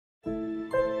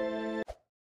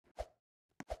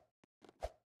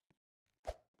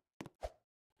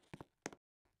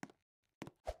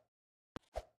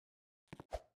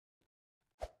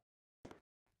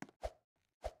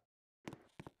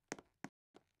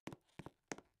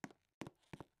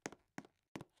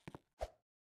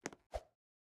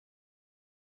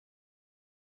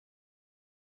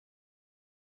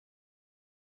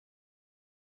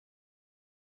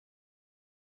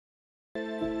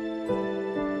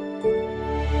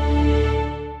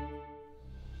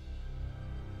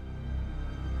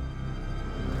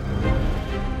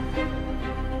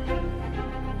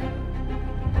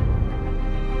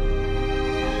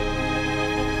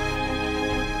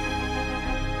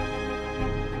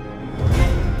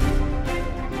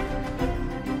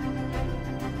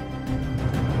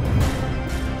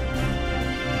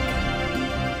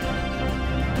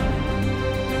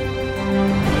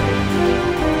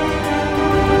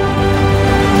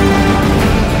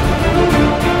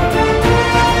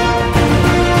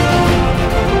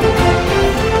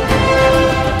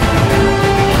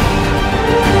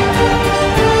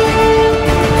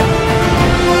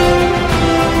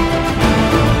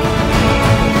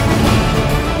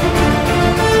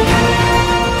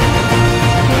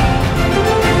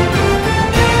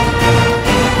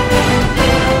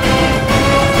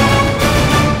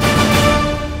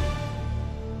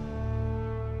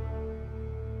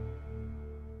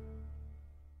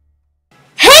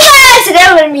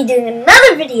going to be doing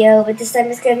another video, but this time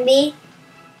it's going to be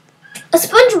a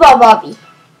SpongeBob obby.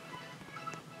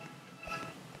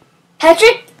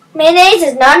 Patrick, mayonnaise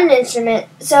is not an instrument,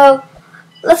 so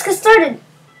let's get started.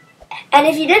 And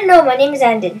if you didn't know, my name is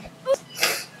Andin.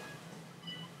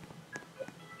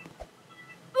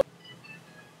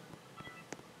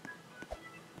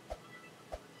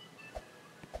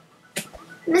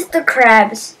 Mr.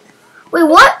 Krabs. Wait,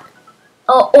 what?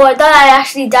 Oh, I thought I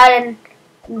actually died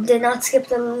and did not skip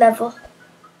the level.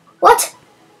 What?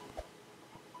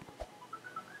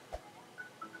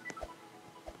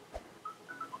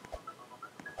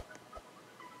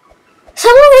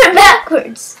 Someone went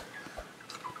backwards.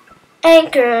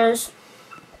 Anchors.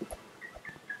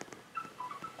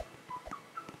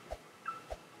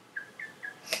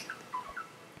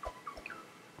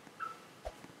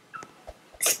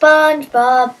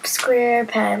 SpongeBob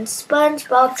SquarePants,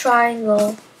 SpongeBob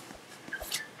Triangle.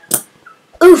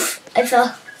 Oof, I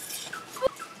fell.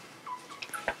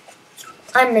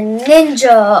 I'm a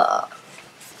ninja.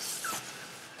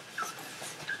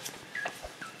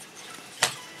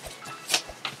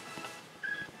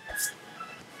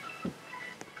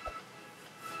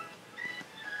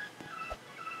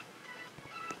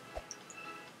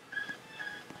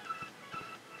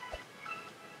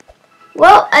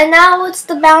 Well, and now it's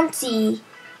the bouncy,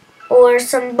 or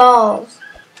some balls.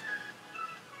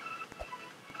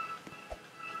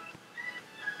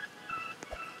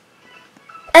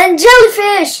 And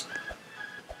jellyfish!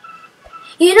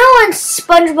 You know when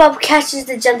SpongeBob catches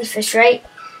the jellyfish, right?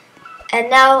 And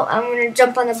now I'm gonna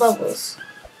jump on the bubbles.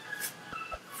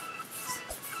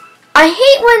 I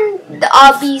hate when the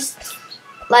obbies,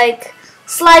 like,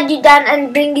 slide you down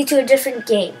and bring you to a different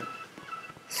game.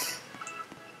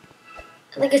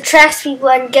 Like, attracts people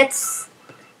and gets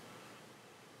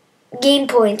game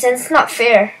points, and it's not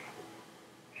fair.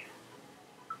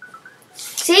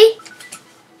 See?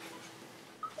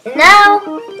 And now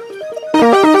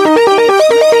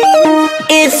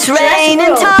it's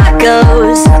raining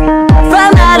tacos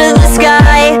from out of the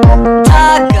sky.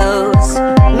 Tacos,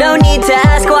 no need to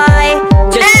ask why.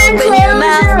 Just open your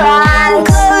mouth and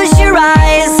close your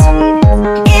eyes.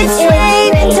 It's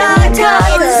raining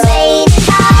tacos.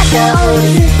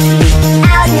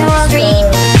 Out in the street,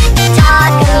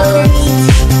 tacos,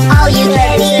 all you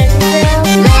can eat,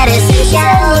 lettuce and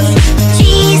shells,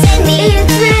 cheese and meat.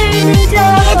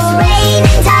 It's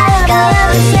raining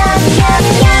tacos, yum, yum,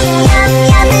 yum, yum,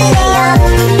 yummity yum.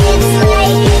 It's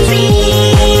like a treat.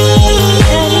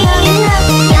 Yum, yum,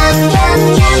 yum,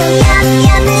 yum,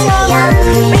 yummity yum.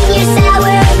 Bring your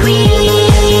sour cream.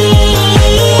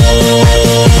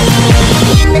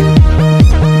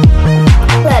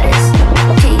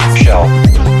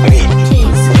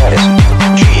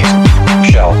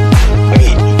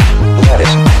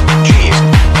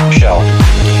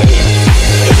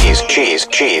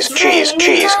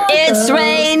 cheese. It's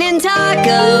raining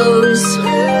tacos.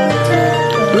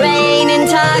 Raining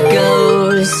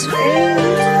tacos.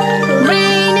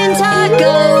 Raining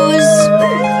tacos.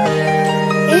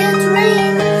 It's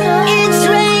raining tacos. It's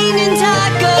raining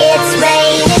tacos. It's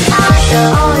raining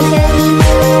tacos.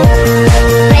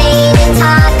 Raining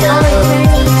tacos.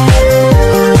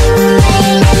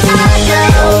 Raining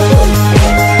tacos.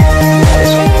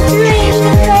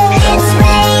 It's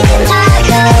raining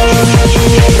tacos.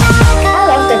 I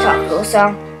love the taco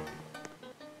song.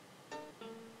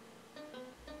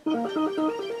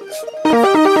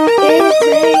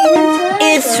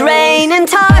 It's raining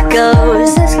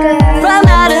tacos from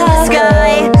out of the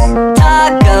sky.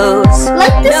 Tacos,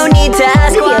 Like this no need to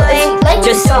ask video, why. like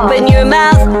Just this song. open your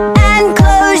mouth and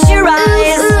close your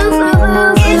eyes.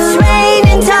 It's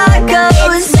raining tacos.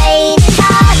 It's raining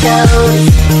tacos.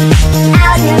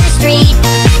 Out in the street,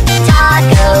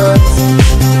 tacos.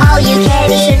 All you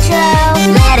can eat,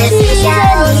 lettuce and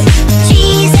shells,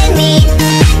 cheese and meat.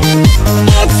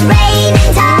 It's raining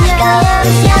tacos.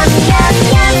 Yum, yum,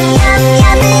 yum, yum,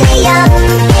 yummity yum.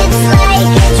 It's like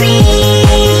a treat.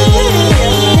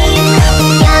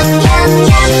 Yum, yum,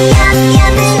 yum, yum,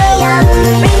 yummity yum.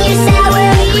 Bring your sour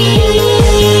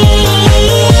cream.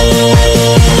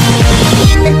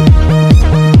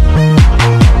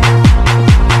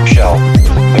 Shell,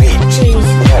 meat, Cheese.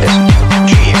 lettuce,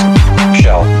 cheese,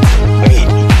 shell, meat,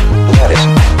 lettuce,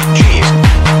 cheese,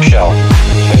 shell,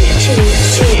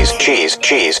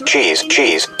 meat,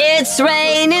 cheese. It's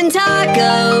raining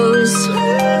tacos.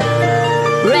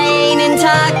 Raining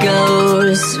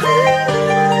tacos.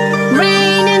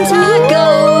 Raining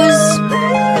tacos.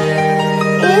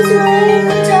 It's raining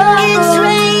tacos. It's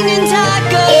raining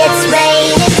tacos. It's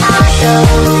raining tacos.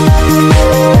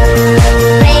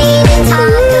 Raining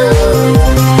tacos.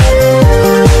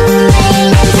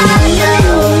 Raining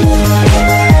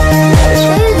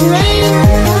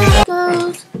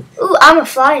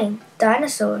flying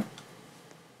dinosaur.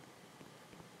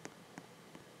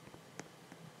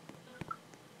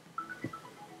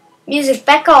 Music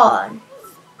back on.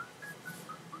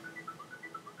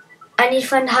 I need to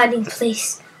find a hiding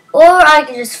place. Or I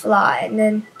can just fly and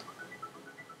then...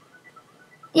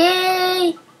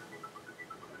 Yay!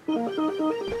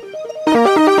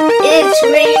 It's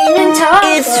raining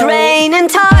tacos. It's raining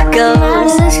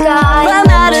tacos. From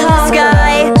out of the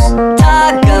sky.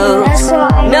 Tacos. That's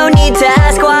why. No need to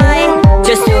ask why.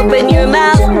 Just open your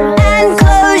mouth and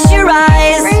close your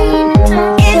eyes.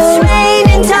 It's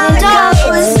raining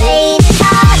tacos.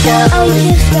 Oh,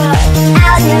 you just got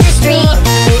Out in the street.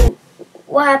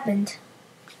 What happened?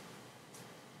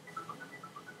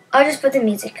 I'll just put the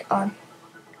music on.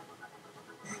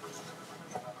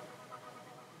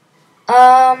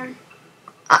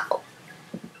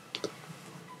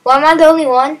 Well, am I the only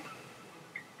one?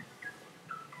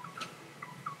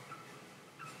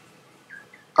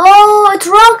 Oh, it's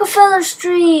Rockefeller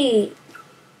Street.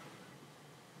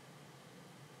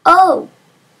 Oh,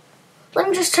 let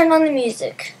me just turn on the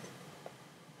music.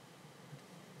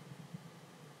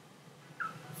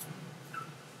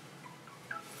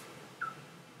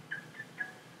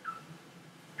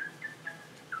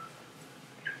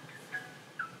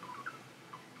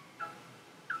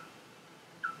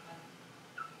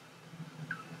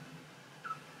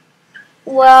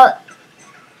 Well,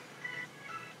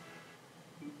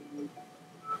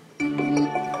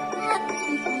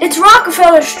 it's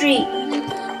Rockefeller Street.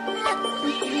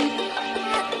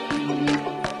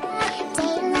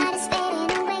 Daylight is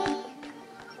fading away.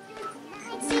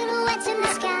 Silhouettes in the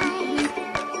sky.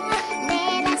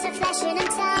 Red lights are flashing in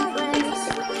towers.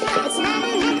 It's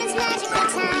Manhattan's magical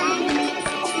time.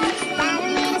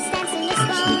 Ballerina steps in your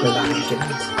phone.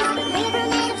 On a river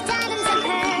made of diamonds and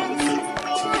pearls.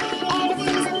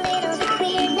 Everything's a little bit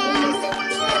weird now.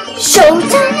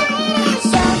 Showtime.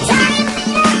 Showtime.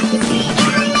 In the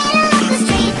middle of the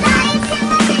street lights.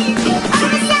 All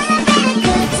the celebrating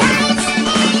good times.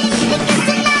 Because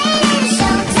tonight is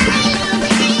showtime.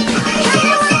 Come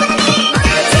on with me.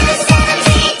 On to the 7th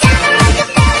Street, down the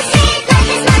Rockefeller Street. Life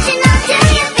is marching on, do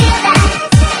you feel that?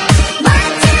 On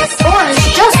to the 7th Oh, it's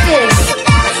justice.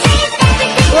 Rockefeller Street.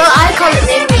 Everything Well, I call it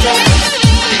neighborhood justice.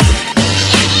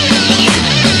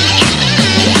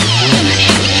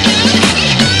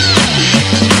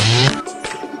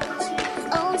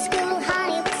 old school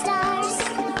Hollywood stars.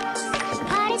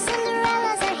 Party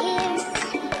Cinderellas are here.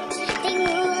 They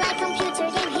move like computer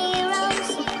game heroes.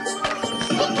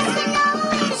 Because they know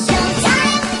it's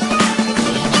showtime. In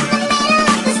the middle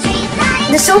of the street lights.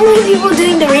 There's so many people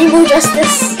doing the rainbow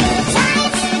justice. Good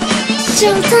times.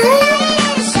 Showtime.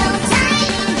 Showtime.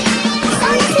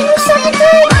 On to the 7th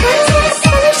Street. On to the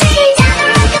 7th Street, down the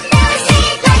Rockefeller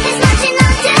Street. Life is marching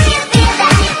on, do you feel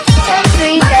that?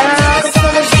 Street, down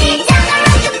Rockefeller Street. Down the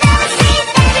Rockefeller Street.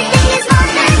 Everything is more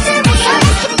than to be fun.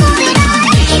 Keep moving on.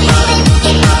 Keep moving.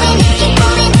 Keep moving. Keep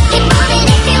moving. Keep moving.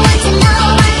 If you want to know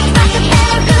what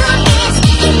Rockefeller groove is.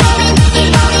 Keep moving. Keep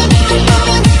moving. Keep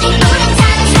moving. Keep moving.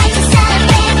 Time is right to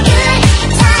celebrate good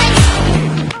times.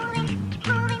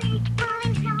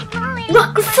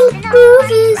 Rockefeller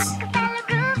Groove is.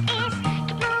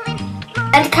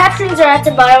 And the captions are at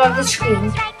the bottom of the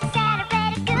screen.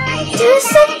 Do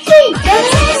something.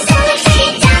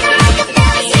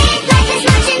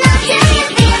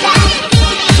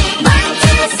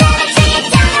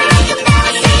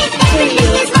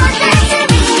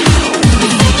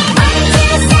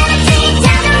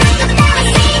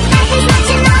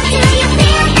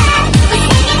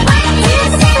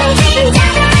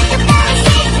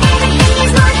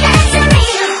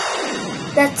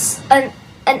 That's an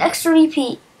extra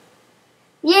repeat.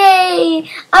 Yay!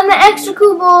 I'm an extra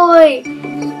cool boy.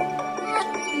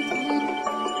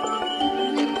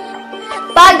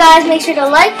 Bye guys, make sure to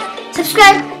like,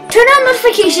 subscribe, turn on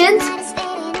notifications,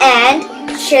 and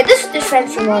share this with your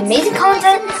friends for more amazing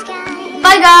content.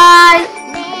 Bye guys!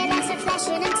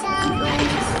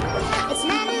 It's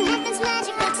Manhattan's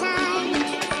magical time.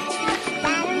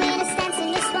 Ballerina stands in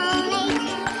your swallowing.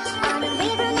 On a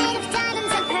river made of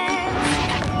diamonds and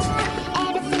pearls.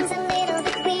 Everything's a little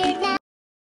bit weird now.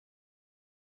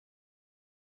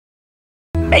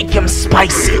 Make him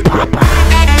spicy,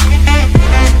 Papa.